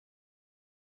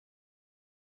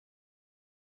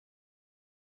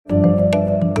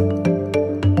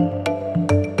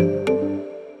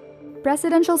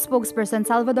Presidential spokesperson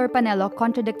Salvador Panelo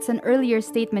contradicts an earlier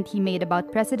statement he made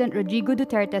about President Rodrigo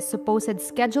Duterte's supposed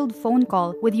scheduled phone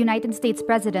call with United States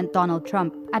President Donald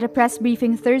Trump. At a press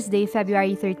briefing Thursday,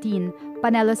 February 13,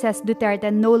 Panelo says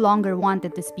Duterte no longer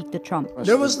wanted to speak to Trump.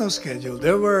 There was no schedule.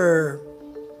 There were,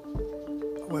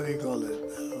 what do you call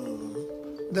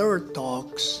it? There were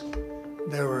talks,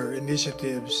 there were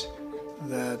initiatives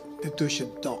that the two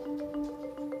should talk.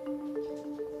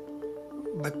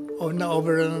 But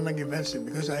na-overrun ng events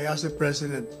because I asked the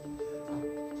president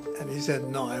and he said,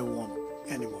 no, I won't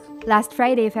anymore. Last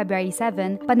Friday, February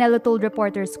 7, Panelo told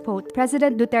reporters, quote,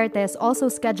 President Duterte is also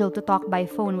scheduled to talk by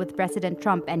phone with President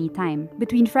Trump anytime.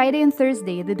 Between Friday and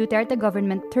Thursday, the Duterte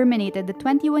government terminated the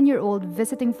 21-year-old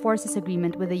visiting forces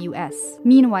agreement with the U.S.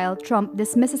 Meanwhile, Trump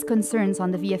dismisses concerns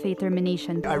on the VFA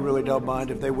termination. I really don't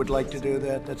mind if they would like to do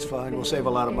that. That's fine. We'll save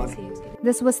a lot of money.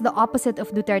 This was the opposite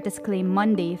of Duterte's claim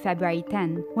Monday, February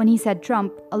 10, when he said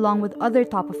Trump, along with other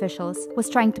top officials, was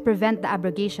trying to prevent the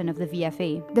abrogation of the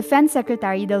VFA. Defense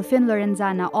Secretary Delfin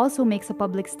Lorenzana also makes a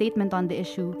public statement on the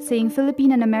issue, saying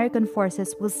Philippine and American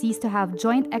forces will cease to have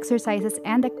joint exercises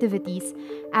and activities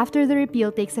after the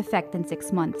repeal takes effect in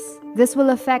 6 months. This will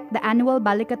affect the annual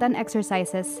Balikatan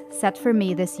exercises set for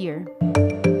May this year.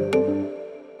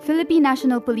 Philippine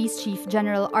National Police Chief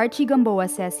General Archie Gamboa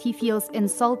says he feels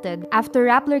insulted after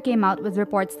Rappler came out with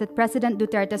reports that President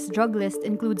Duterte's drug list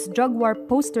includes drug war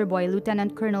poster boy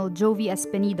Lieutenant Colonel Joe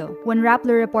Espenido. When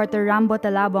Rappler reporter Rambo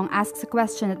Talabong asks a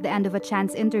question at the end of a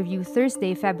chance interview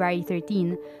Thursday, February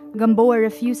 13, Gamboa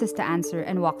refuses to answer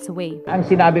and walks away. Ang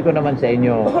sinabi ko naman sa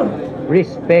inyo,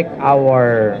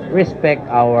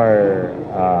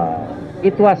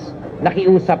 it was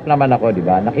nakiusap naman ako, di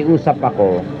ba? Nakiusap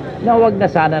ako na wag na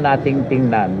sana nating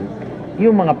tingnan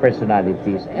yung mga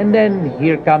personalities. And then,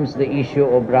 here comes the issue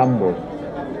of Rambo.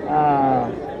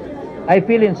 I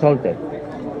feel insulted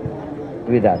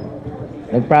with that.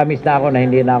 Nag-promise na ako na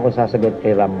hindi na ako sasagot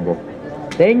kay Rambo.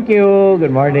 Thank you.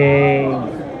 Good morning.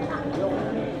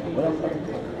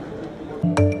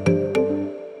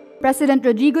 President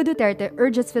Rodrigo Duterte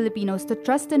urges Filipinos to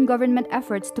trust in government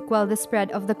efforts to quell the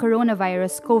spread of the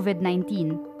coronavirus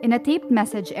COVID-19. In a taped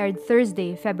message aired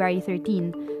Thursday, February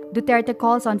 13, Duterte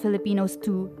calls on Filipinos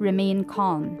to remain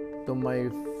calm. To my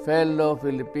fellow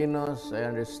Filipinos, I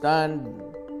understand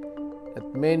that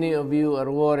many of you are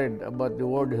worried about the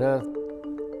world health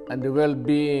and the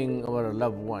well-being of our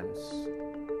loved ones.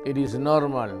 It is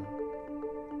normal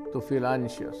to feel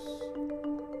anxious,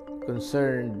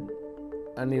 concerned,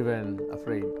 and even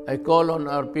afraid. I call on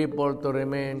our people to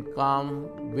remain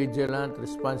calm, vigilant,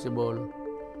 responsible,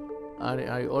 and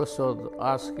I also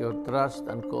ask your trust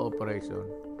and cooperation.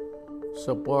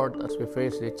 Support as we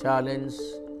face the challenge.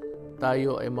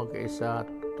 Tayo ay magkaisa,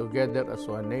 together as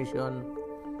one nation.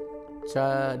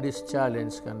 This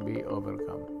challenge can be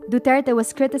overcome. Duterte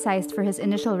was criticized for his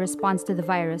initial response to the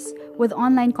virus, with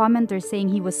online commenters saying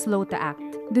he was slow to act.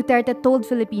 Duterte told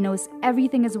Filipinos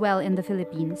everything is well in the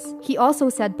Philippines. He also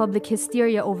said public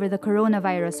hysteria over the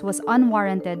coronavirus was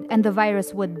unwarranted and the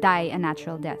virus would die a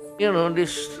natural death. You know,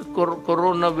 this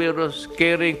coronavirus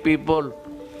scaring people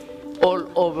all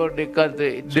over the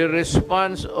country. The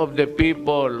response of the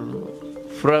people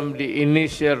from the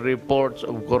initial reports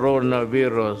of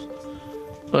coronavirus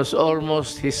was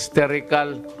almost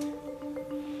hysterical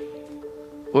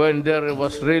when there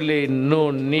was really no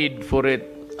need for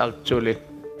it, actually.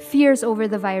 Fears over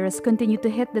the virus continue to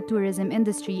hit the tourism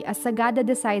industry as Sagada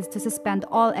decides to suspend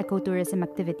all ecotourism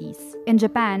activities. In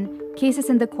Japan, cases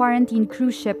in the quarantine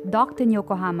cruise ship docked in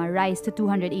Yokohama rise to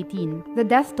 218. The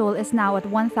death toll is now at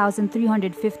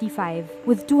 1,355,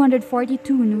 with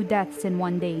 242 new deaths in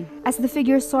one day. As the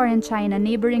figures soar in China,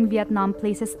 neighboring Vietnam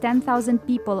places 10,000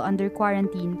 people under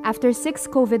quarantine after 6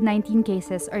 COVID-19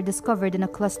 cases are discovered in a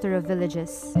cluster of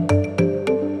villages.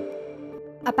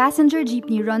 A passenger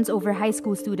jeepney runs over high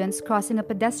school students crossing a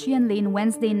pedestrian lane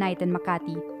Wednesday night in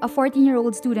Makati. A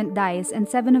 14-year-old student dies and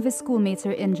 7 of his schoolmates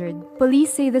are injured.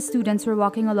 Police say the students were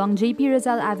walking along JP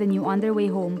Rizal Avenue on their way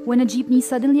home when a jeepney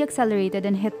suddenly accelerated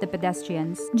and hit the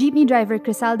pedestrians. Jeepney driver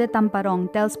Crisalde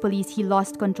Tamparong tells police he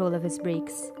lost control of his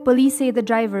brakes. Police say the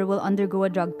driver will undergo a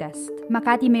drug test.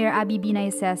 Makati Mayor Abby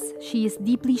Binay says she is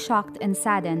deeply shocked and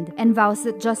saddened and vows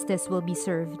that justice will be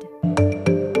served.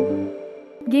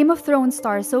 Game of Thrones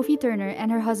star Sophie Turner and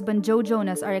her husband Joe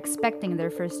Jonas are expecting their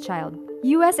first child.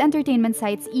 U.S. entertainment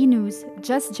sites E! News,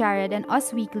 Just Jared, and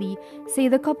Us Weekly say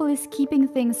the couple is keeping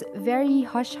things very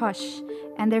hush-hush,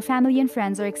 and their family and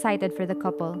friends are excited for the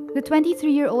couple. The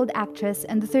 23-year-old actress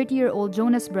and the 30-year-old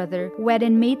Jonas brother wed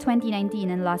in May 2019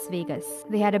 in Las Vegas.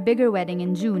 They had a bigger wedding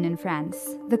in June in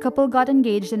France. The couple got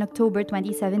engaged in October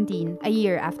 2017, a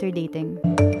year after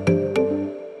dating.